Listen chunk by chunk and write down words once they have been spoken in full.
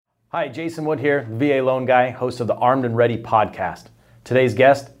Hi, Jason Wood here, VA Loan Guy, host of the Armed and Ready podcast. Today's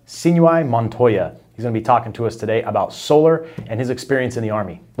guest, Sinuai Montoya. He's going to be talking to us today about solar and his experience in the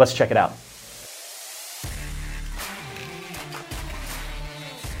Army. Let's check it out.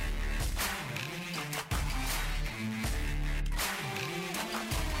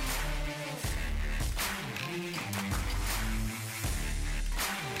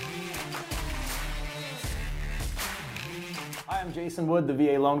 Hi, I'm Jason Wood, the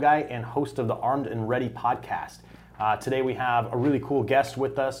VA Loan Guy and host of the Armed and Ready podcast. Today we have a really cool guest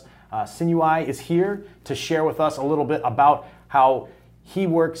with us. Sinuai is here to share with us a little bit about how he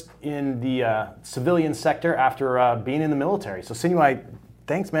works in the civilian sector after being in the military. So Sinuai,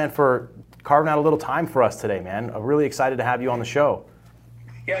 thanks man for carving out a little time for us today, man. I'm really excited to have you on the show.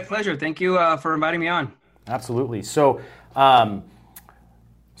 Yeah, pleasure. Thank you for inviting me on. Absolutely. So Sinuai,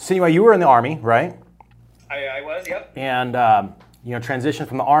 you were in the Army, right? I was, yep. And transitioned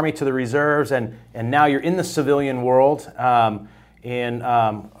from the Army to the reserves, and now you're in the civilian world in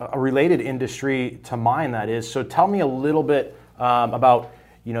a related industry to mine, that is. So tell me a little bit about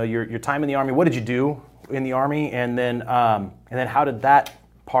your time in the Army. What did you do in the Army, and then how did that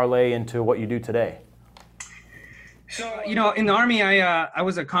parlay into what you do today? So in the Army, I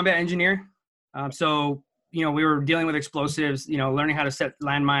was a combat engineer. We were dealing with explosives, learning how to set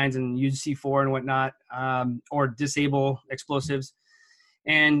landmines and use C4 and whatnot, or disable explosives.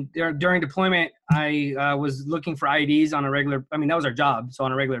 And during deployment, I was looking for IEDs on a regular, that was our job. So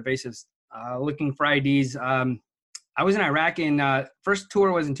on a regular basis, looking for IEDs. I was in Iraq first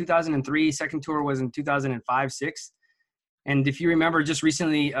tour was in 2003, second tour was in 2005-06. And if you remember, just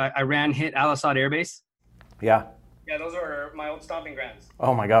recently, Iran hit Al Asad Air Base. Yeah. Yeah, those were my old stomping grounds.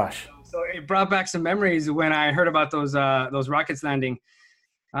 Oh my gosh. So it brought back some memories when I heard about those rockets landing.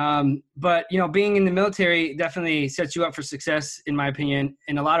 But being in the military definitely sets you up for success, in my opinion,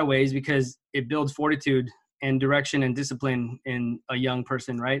 in a lot of ways, because it builds fortitude and direction and discipline in a young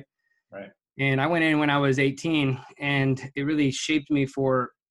person, right? Right. And I went in when I was 18, and it really shaped me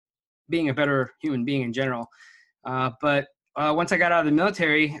for being a better human being in general. But once I got out of the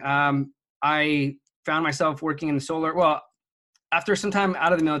military, I found myself working in the solar. Well, after some time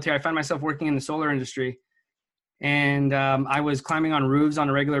out of the military, I found myself working in the solar industry. And I was climbing on roofs on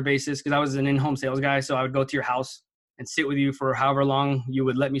a regular basis because I was an in-home sales guy. So I would go to your house and sit with you for however long you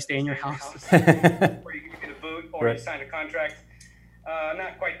would let me stay in your house. Or you give me the boot, or right. You sign a contract.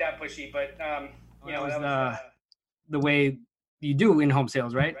 Not quite that pushy, but that was the way you do in-home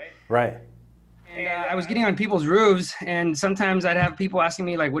sales, right? Right. And I was getting on people's roofs, and sometimes I'd have people asking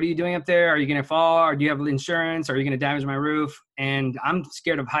me, like, what are you doing up there? Are you going to fall? Or do you have insurance? Are you going to damage my roof? And I'm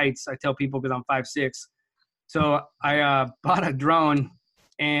scared of heights, I tell people, because I'm 5'6". So I bought a drone,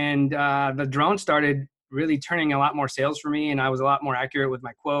 and the drone started really turning a lot more sales for me, and I was a lot more accurate with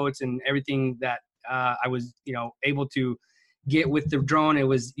my quotes and everything that I was, able to get with the drone. It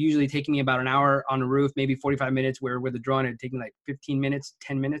was usually taking me about an hour on the roof, maybe 45 minutes, where with the drone it'd take me like 15 minutes,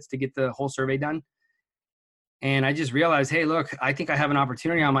 10 minutes to get the whole survey done. And I just realized, hey, look, I think I have an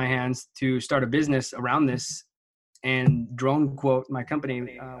opportunity on my hands to start a business around this. And Drone Quote, my company,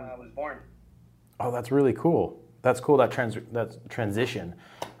 was born. Oh, that's really cool. That's cool, that transition.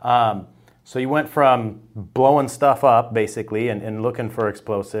 So you went from blowing stuff up, basically, and looking for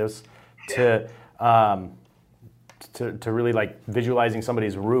explosives to really like visualizing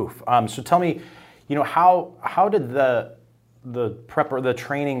somebody's roof. So tell me, how did the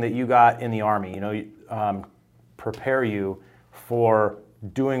training that you got in the Army, prepare you for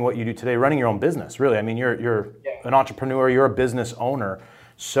doing what you do today, running your own business? Really, I mean, you're an entrepreneur, you're a business owner.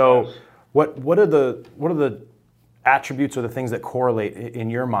 So what are the attributes or the things that correlate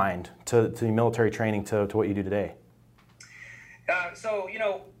in your mind to the military training to what you do today?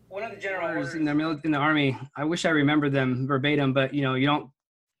 One of the generals in the Army, I wish I remembered them verbatim, but you don't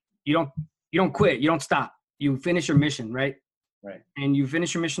quit, you don't stop. You finish your mission, right? Right. And you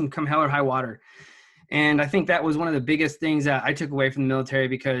finish your mission come hell or high water. And I think that was one of the biggest things that I took away from the military,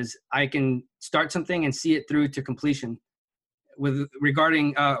 because I can start something and see it through to completion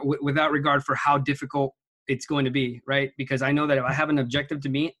without regard for how difficult it's going to be, right? Because I know that if I have an objective to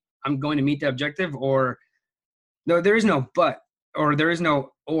meet, I'm going to meet the objective, or no, there is no but. Or there is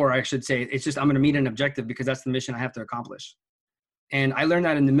no, or I should say, it's just I'm going to meet an objective because that's the mission I have to accomplish. And I learned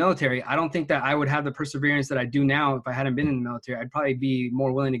that in the military. I don't think that I would have the perseverance that I do now if I hadn't been in the military. I'd probably be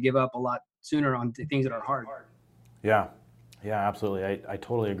more willing to give up a lot sooner on things that are hard. Yeah, absolutely. I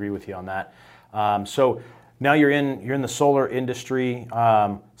totally agree with you on that. So now you're in the solar industry.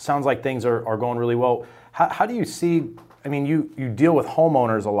 Sounds like things are going really well. How do you see? I mean, you deal with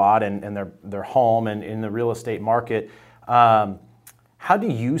homeowners a lot and their home and in the real estate market. How do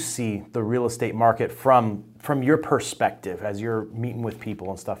you see the real estate market from your perspective as you're meeting with people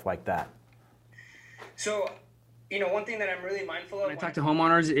and stuff like that? So, one thing that I'm really mindful of when I talk to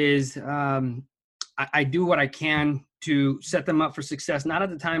homeowners is I do what I can to set them up for success. Not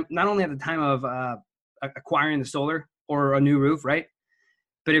only at the time of acquiring the solar or a new roof, right?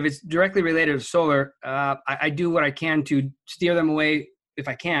 But if it's directly related to solar, I do what I can to steer them away, if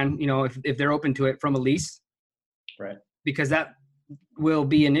I can, if they're open to it, from a lease. Right. Because that will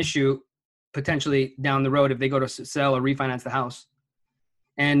be an issue potentially down the road if they go to sell or refinance the house.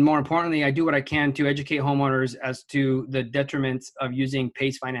 And more importantly, I do what I can to educate homeowners as to the detriments of using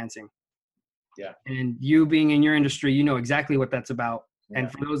PACE financing. Yeah. And you being in your industry, you know exactly what that's about. Yeah.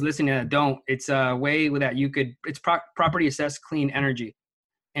 And for those listening that don't, it's a way that it's property assessed clean energy.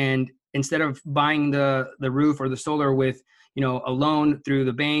 And instead of buying the roof or the solar with, a loan through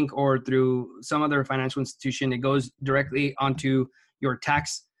the bank or through some other financial institution, it goes directly onto your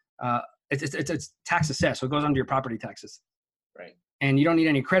tax. It's tax assessed, so it goes onto your property taxes. Right. And you don't need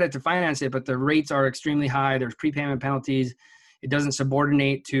any credit to finance it, but the rates are extremely high. There's prepayment penalties. It doesn't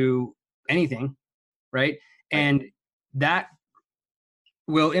subordinate to anything, right? And that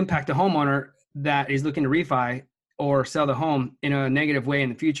will impact a homeowner that is looking to refi or sell the home in a negative way in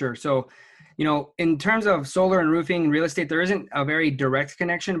the future. So, in terms of solar and roofing and real estate, there isn't a very direct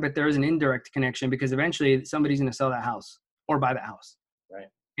connection, but there is an indirect connection because eventually somebody's going to sell that house or buy that house. Right.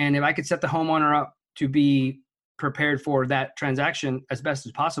 And if I could set the homeowner up to be prepared for that transaction as best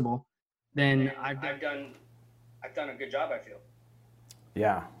as possible, then I've done a good job, I feel.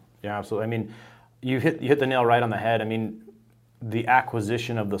 Yeah, absolutely. I mean, you hit the nail right on the head. I mean, the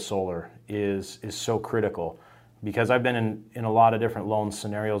acquisition of the solar is so critical, because I've been in a lot of different loan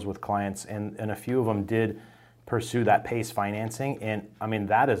scenarios with clients, and a few of them did pursue that PACE financing, and I mean,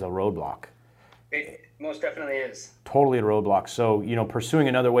 that is a roadblock. It most definitely is. Totally a roadblock. So, pursuing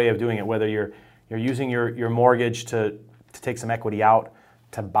another way of doing it, whether you're using your mortgage to take some equity out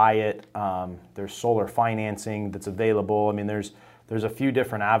to buy it, there's solar financing that's available. I mean, there's a few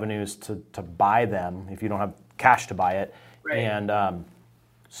different avenues to buy them if you don't have cash to buy it. Right. And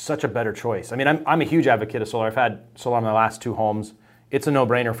such a better choice. I mean, I'm a huge advocate of solar. I've had solar on my last 2 homes. It's a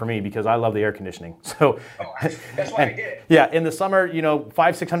no-brainer for me because I love the air conditioning. So that's why I did it. Yeah, in the summer,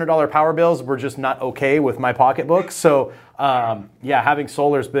 $500-$600 power bills were just not okay with my pocketbook. So having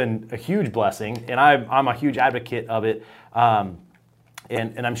solar's been a huge blessing, and I'm a huge advocate of it. And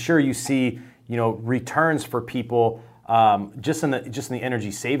I'm sure you see returns for people just in the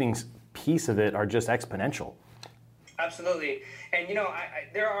energy savings piece of it are just exponential. Absolutely. And,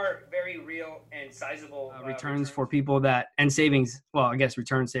 there are very real and sizable returns for people and savings. Well, I guess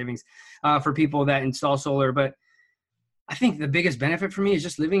return savings for people that install solar. But I think the biggest benefit for me is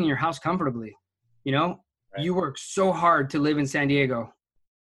just living in your house comfortably. Right. You work so hard to live in San Diego,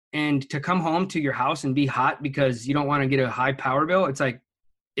 and to come home to your house and be hot because you don't want to get a high power bill. It's like,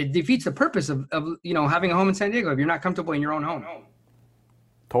 it defeats the purpose of having a home in San Diego if you're not comfortable in your own home.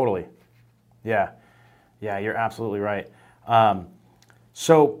 Totally. Yeah, you're absolutely right.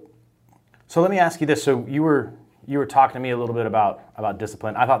 So let me ask you this. So you were talking to me a little bit about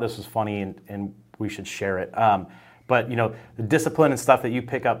discipline. I thought this was funny and we should share it. But the discipline and stuff that you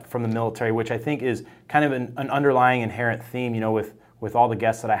pick up from the military, which I think is kind of an underlying inherent theme, with all the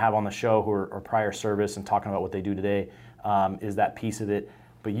guests that I have on the show who are prior service and talking about what they do today, is that piece of it.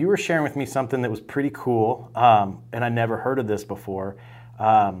 But you were sharing with me something that was pretty cool, and I never heard of this before,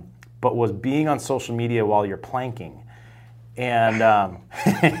 but was being on social media while you're planking. And I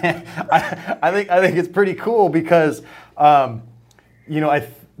think it's pretty cool because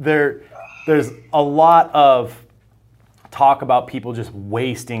there's a lot of talk about people just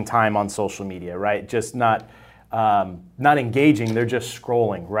wasting time on social media, right? Just not engaging; they're just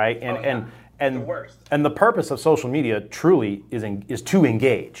scrolling, right? And the worst. And the purpose of social media truly is to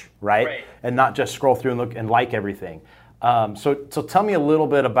engage, right? And not just scroll through and look and like everything. So tell me a little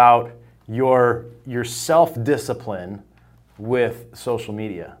bit about your self-discipline with social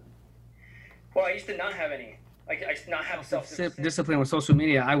media. Well, I used to not have any. I used to not have self-discipline with social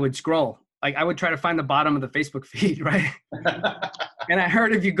media. I would scroll. I would try to find the bottom of the Facebook feed, right? And I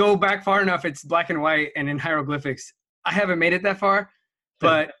heard if you go back far enough, it's black and white and in hieroglyphics. I haven't made it that far,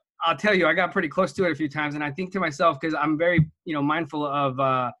 but I'll tell you, I got pretty close to it a few times. And I think to myself, because I'm very, mindful of,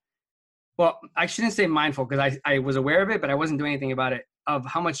 well, I shouldn't say mindful because I was aware of it, but I wasn't doing anything about it, of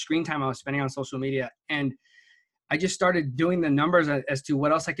how much screen time I was spending on social media. And I just started doing the numbers as to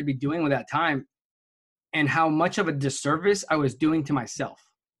what else I could be doing with that time and how much of a disservice I was doing to myself,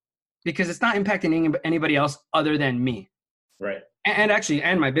 because it's not impacting anybody else other than me. Right. and actually,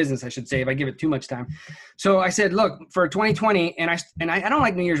 and my business, I should say, if I give it too much time. So I said, look, for 2020, and I don't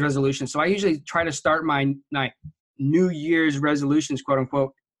like New Year's resolutions. So I usually try to start my New Year's resolutions, quote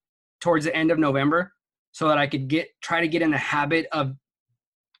unquote, towards the end of November, so that I could try to get in the habit of,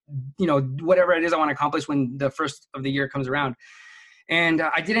 whatever it is I want to accomplish when the first of the year comes around. And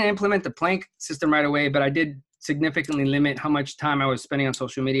I didn't implement the Plank system right away, but I did significantly limit how much time I was spending on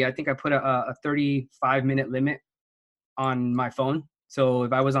social media. I think I put a 35-minute limit on my phone. So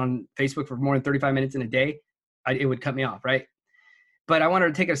if I was on Facebook for more than 35 minutes in a day, it would cut me off, right? But I wanted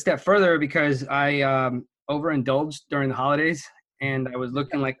to take it a step further because I overindulged during the holidays, and I was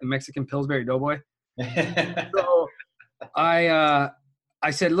looking like the Mexican Pillsbury Doughboy. So I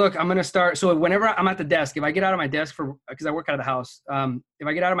said, look, I'm going to start. So whenever I'm at the desk, if I get out of my desk because I work out of the house, if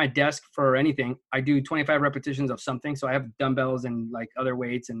I get out of my desk for anything, I do 25 repetitions of something. So I have dumbbells and like other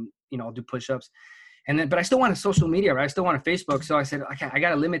weights, and, I'll do push-ups. But I still want a social media, right? I still want a Facebook. So I said, okay, I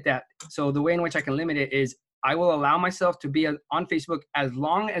got to limit that. So the way in which I can limit it is I will allow myself to be on Facebook as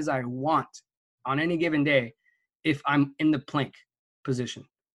long as I want on any given day if I'm in the plank position.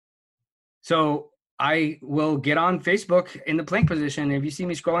 So I will get on Facebook in the plank position. If you see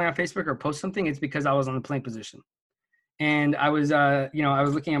me scrolling on Facebook or post something, it's because I was on the plank position. And I was, I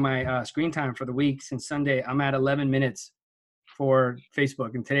was looking at my screen time for the week since Sunday. I'm at 11 minutes for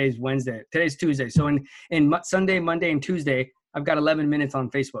Facebook, and today's Tuesday. So in Sunday, Monday, and Tuesday, I've got 11 minutes on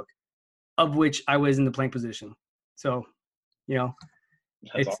Facebook, of which I was in the plank position. So,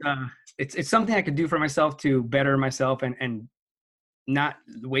 it's something I could do for myself to better myself and not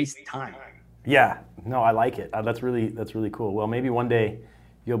waste time. Yeah, no, I like it. That's really cool. Well, maybe one day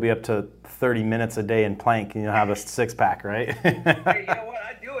you'll be up to 30 minutes a day in plank, and you'll have a six-pack, right? Hey, you know what?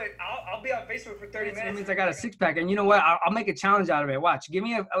 I do it. I'll be on Facebook for 30 minutes. That means I got a six-pack, and you know what? I'll make a challenge out of it. Watch, give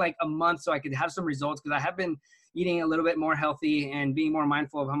me a month so I could have some results, because I have been eating a little bit more healthy and being more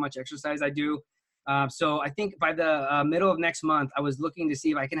mindful of how much exercise I do. So I think by the middle of next month, I was looking to see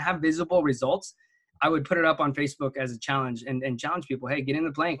if I can have visible results. I would put it up on Facebook as a challenge and challenge people. Hey, get in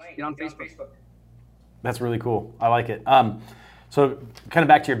the plank, get on Facebook. That's really cool. I like it. So kind of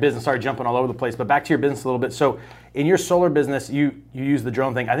back to your business. Sorry, jumping all over the place, but back to your business a little bit. So in your solar business, you use the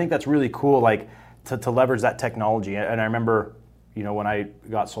drone thing. I think that's really cool, like to leverage that technology. And I remember, when I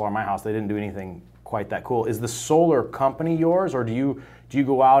got solar in my house, they didn't do anything quite that cool. Is the solar company yours, or do you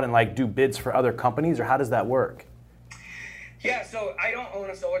go out and like do bids for other companies, or how does that work? Yeah, so I don't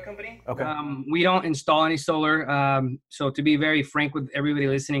own a solar company. Okay. We don't install any solar. So to be very frank with everybody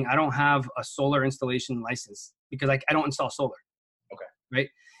listening, I don't have a solar installation license because I don't install solar. Okay.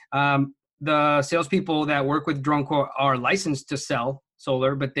 Right. The salespeople that work with DroneCore are licensed to sell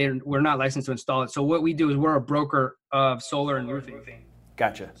solar, but we're not licensed to install it. So what we do is we're a broker of solar and roofing.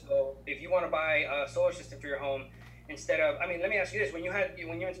 Gotcha. So if you want to buy a solar system for your home, let me ask you this: when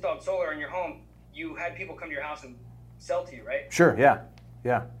you installed solar in your home, you had people come to your house and sell to you, right? Sure, yeah.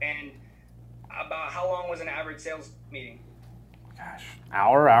 And about how long was an average sales meeting? Gosh,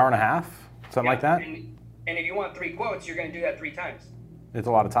 hour and a half, something like that. And if you want 3 quotes, you're going to do that 3 times. It's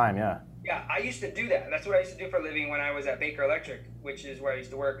a lot of time, yeah. Yeah, I used to do that. That's what I used to do for a living when I was at Baker Electric, which is where I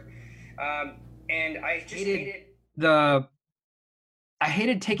used to work. And I just I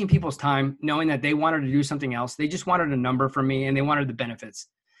hated taking people's time knowing that they wanted to do something else. They just wanted a number from me, and they wanted the benefits.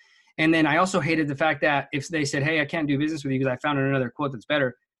 And then I also hated the fact that if they said, hey, I can't do business with you because I found another quote that's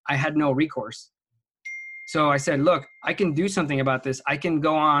better, I had no recourse. So I said, look, I can do something about this. I can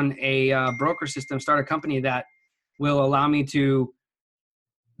go on a broker system, start a company that will allow me to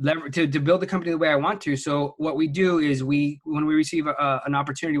build the company the way I want to. So what we do is when we receive an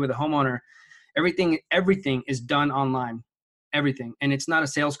opportunity with a homeowner, everything is done online, everything. And it's not a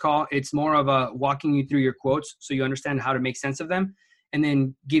sales call. It's more of a walking you through your quotes so you understand how to make sense of them, and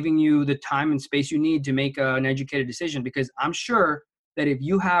then giving you the time and space you need to make an educated decision. Because I'm sure that if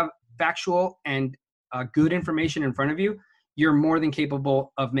you have factual and good information in front of you, you're more than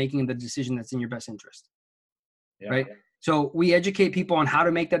capable of making the decision that's in your best interest. Yeah. Right? So we educate people on how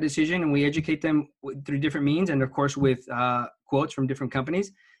to make that decision, and we educate them through different means, and of course with quotes from different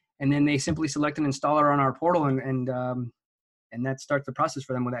companies. And then they simply select an installer on our portal, and that starts the process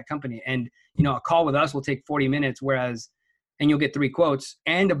for them with that company. And a call with us will take 40 minutes, and you'll get 3 quotes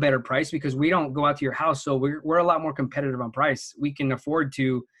and a better price, because we don't go out to your house. So we're a lot more competitive on price. We can afford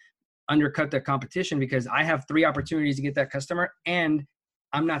to undercut the competition because I have 3 opportunities to get that customer, and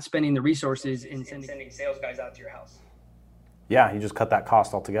I'm not spending the resources in sending sales guys out to your house. Yeah, you just cut that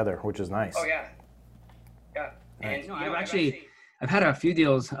cost altogether, which is nice. Oh yeah. Yeah. And I've had a few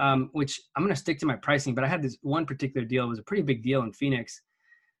deals, which I'm going to stick to my pricing, but I had this one particular deal. It was a pretty big deal in Phoenix.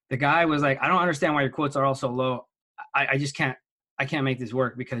 The guy was like, I don't understand why your quotes are all so low. I I can't make this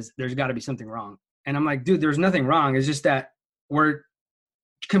work because there's got to be something wrong. And I'm like, dude, there's nothing wrong. It's just that we're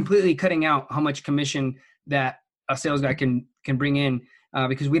completely cutting out how much commission that a sales guy can bring in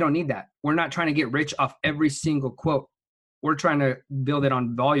because we don't need that. We're not trying to get rich off every single quote. We're trying to build it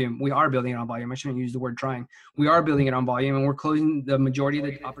on volume. We are building it on volume. I shouldn't use the word trying. We are building it on volume, and we're closing the majority of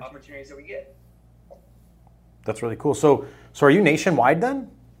the opportunities that we get. That's really cool. So are you nationwide then?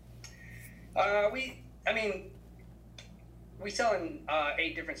 We sell in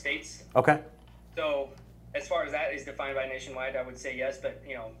 8 different states. Okay. So as far as that is defined by nationwide, I would say yes, but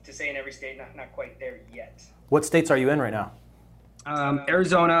to say in every state, not quite there yet. What states are you in right now?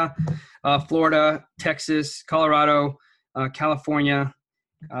 Arizona, Florida, Texas, Colorado, California,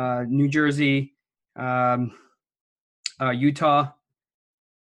 New Jersey, Utah,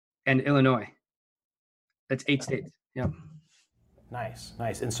 and Illinois. That's 8 states. Yeah. Nice.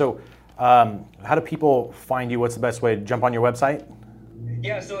 And so how do people find you? What's the best way to jump on your website?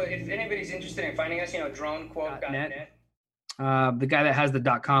 Yeah, so if anybody's interested in finding us, dronequote.net. The guy that has the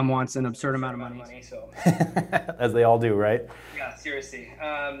 .com wants an absurd amount of money. So. As they all do, right? Yeah, seriously.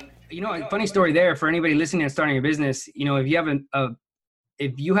 A funny story there for anybody listening and starting a business. If you have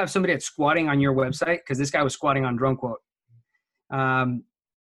if you have somebody that's squatting on your website, because this guy was squatting on DroneQuote.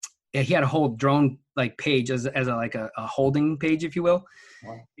 He had a whole drone page as a holding page, if you will.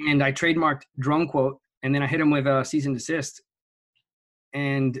 Wow. And I trademarked DroneQuote, and then I hit him with a cease and desist.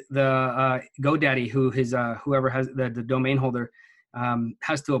 And the GoDaddy, whoever has the domain holder,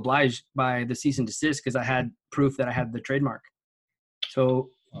 has to oblige by the cease and desist because I had proof that I had the trademark.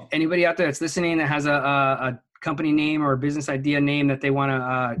 So anybody out there that's listening that has a company name or a business idea name that they want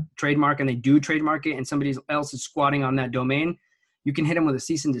to trademark, and they do trademark it, and somebody else is squatting on that domain, you can hit them with a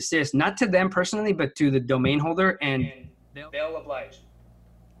cease and desist, not to them personally, but to the domain holder, and they'll oblige.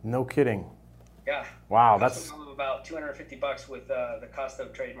 No kidding. Yeah. Wow, that's about $250 with the cost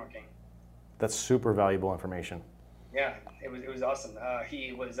of trademarking. That's super valuable information. Yeah, it was awesome.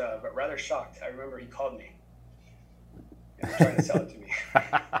 He was rather shocked. I remember he called me. He was trying to sell it to me.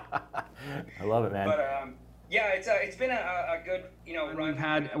 I love it, man. But it's been a good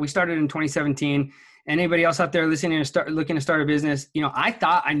run. We started in 2017. Anybody else out there listening and looking to start a business? I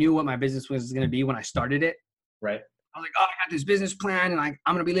thought I knew what my business was going to be when I started it. Right. I was like, I got this business plan, and I'm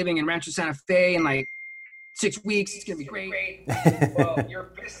going to be living in Rancho Santa Fe in 6 weeks. It's going to be great. Well,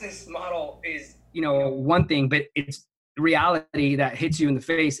 your business model is, one thing, but it's reality that hits you in the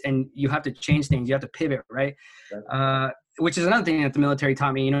face, and you have to change things. You have to pivot, right? Which is another thing that the military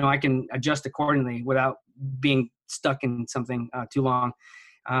taught me. I can adjust accordingly without being stuck in something too long.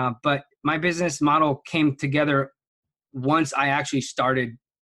 But my business model came together once I actually started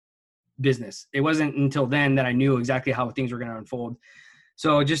business. It wasn't until then that I knew exactly how things were going to unfold.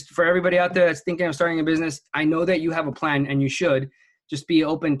 So just for everybody out there that's thinking of starting a business, I know that you have a plan, and you should just be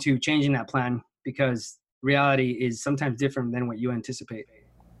open to changing that plan, because reality is sometimes different than what you anticipate.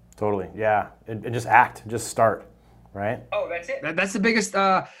 Totally. Yeah. And just act, just start. Right. Oh, that's it. That's the biggest,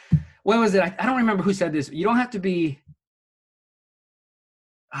 what was it? I don't remember who said this. You don't have to be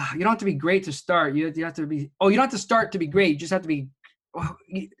great to start. You have to be, you don't have to start to be great. You just have to be,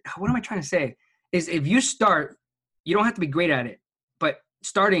 what am I trying to say? Is if you start, you don't have to be great at it, but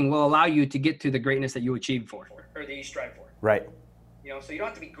starting will allow you to get to the greatness that you achieve for, or that you strive for. Right. So you don't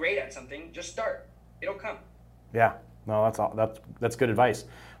have to be great at something. Just start. It'll come. Yeah. No, that's good advice.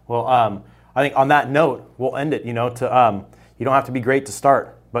 Well, I think on that note, we'll end it. You don't have to be great to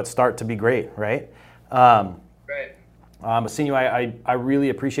start, but start to be great. Right. Right. Arsenio, I really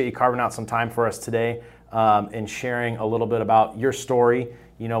appreciate you carving out some time for us today and sharing a little bit about your story,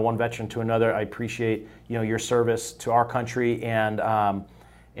 one veteran to another. I appreciate, your service to our country, and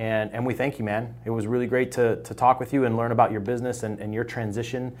we thank you, man. It was really great to talk with you and learn about your business and your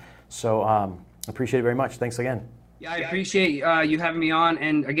transition. So appreciate it very much. Thanks again. Yeah, I appreciate you having me on.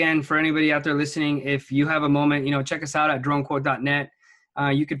 And again, for anybody out there listening, if you have a moment, check us out at dronequote.net.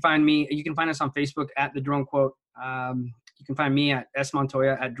 You can find us on Facebook at The Drone Quote. You can find me at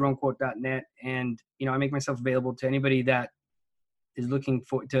smontoya at dronequote.net. And, I make myself available to anybody that is looking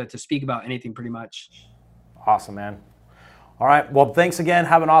to speak about anything pretty much. Awesome, man. All right. Well, thanks again.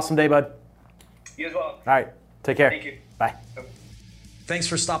 Have an awesome day, bud. You as well. All right. Take care. Thank you. Bye. Thanks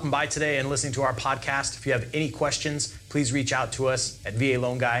for stopping by today and listening to our podcast. If you have any questions, please reach out to us at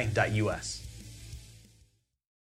valoanguy.us.